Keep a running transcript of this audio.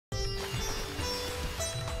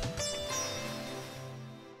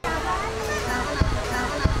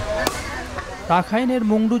রাখাইনের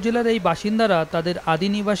মংডু জেলার এই বাসিন্দারা তাদের আদি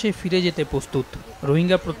নিবাসে ফিরে যেতে প্রস্তুত।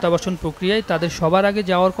 রোহিঙ্গা প্রত্যাবাসন প্রক্রিয়ায় তাদের সবার আগে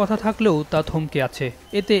যাওয়ার কথা থাকলেও তা থমকে আছে।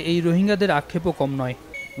 এতে এই রোহিঙ্গাদের আক্ষেপও কম নয়।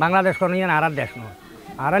 বাংলাদেশ কোনো আর দেশ নয়,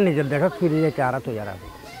 আর নিজের দেশত ফিরে যেতে আর তৈরি আছে।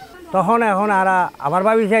 তখন এখন আর আবার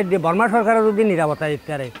ভাবিছে যে বর্মা সরকারের যদি নিরাপত্তা দিতে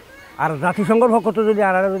পারে আর জাতিসংঘর পক্ষ যদি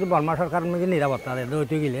আর যদি বর্মা সরকার নিরাপত্তা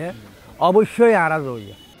দিতে গেলে অবশ্যই আর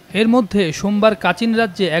রইবে। এর মধ্যে সোমবার কাচিন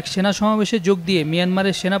রাজ্যে এক সেনা সমাবেশে যোগ দিয়ে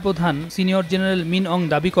মিয়ানমারের সেনাপ্রধান সিনিয়র জেনারেল মিন অং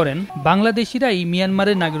দাবি করেন, বাংলাদেশিরাই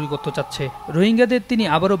মিয়ানমারের নাগরিকত্ব চাচ্ছে। রোহিঙ্গাদের তিনি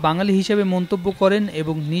আবারও বাঙালি হিসেবে মন্তব্য করেন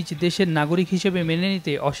এবং নিজ দেশের নাগরিক হিসেবে মেনে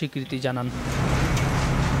নিতে অস্বীকৃতি জানান।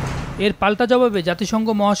 এর পাল্টা জবাবে জাতিসংঘ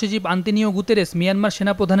মহাসচিব আন্তোনিও গুতেরেস মিয়ানমার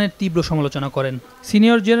সেনাপ্রধানের তীব্র সমালোচনা করেন।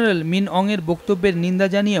 সিনিয়র জেনারেল মিন অং এর বক্তব্যের নিন্দা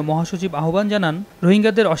জানিয়ে মহাসচিব আহ্বান জানান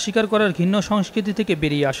রোহিঙ্গাদের অস্বীকার করার ঘৃণ্য সংস্কৃতি থেকে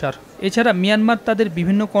বেরিয়ে আসার। এছাড়া মিয়ানমার তাদের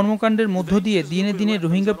বিভিন্ন কর্মকাণ্ডের মধ্য দিয়ে দিনে দিনে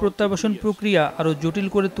রোহিঙ্গা প্রত্যাবাসন প্রক্রিয়া আরও জটিল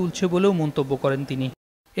করে তুলছে বলেও মন্তব্য করেন তিনি।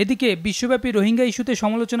 এদিকে বিশ্বব্যাপী রোহিঙ্গা ইস্যুতে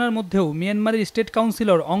সমালোচনার মধ্যেও মিয়ানমারের স্টেট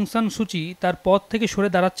কাউন্সিলর অং সান সুচি তার পদ থেকে সরে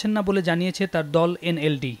দাঁড়াচ্ছেন না বলে জানিয়েছে তার দল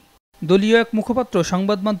এনএলডি। দলীয় এক মুখপাত্র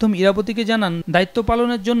সংবাদ মাধ্যম ইরাবতীকে জানান, দায়িত্ব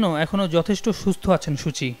পালনের জন্য এখনও যথেষ্ট সুস্থ আছেন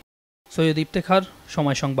সুচি। সৈয়দ ইফতেখার,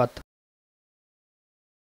 সময় সংবাদ।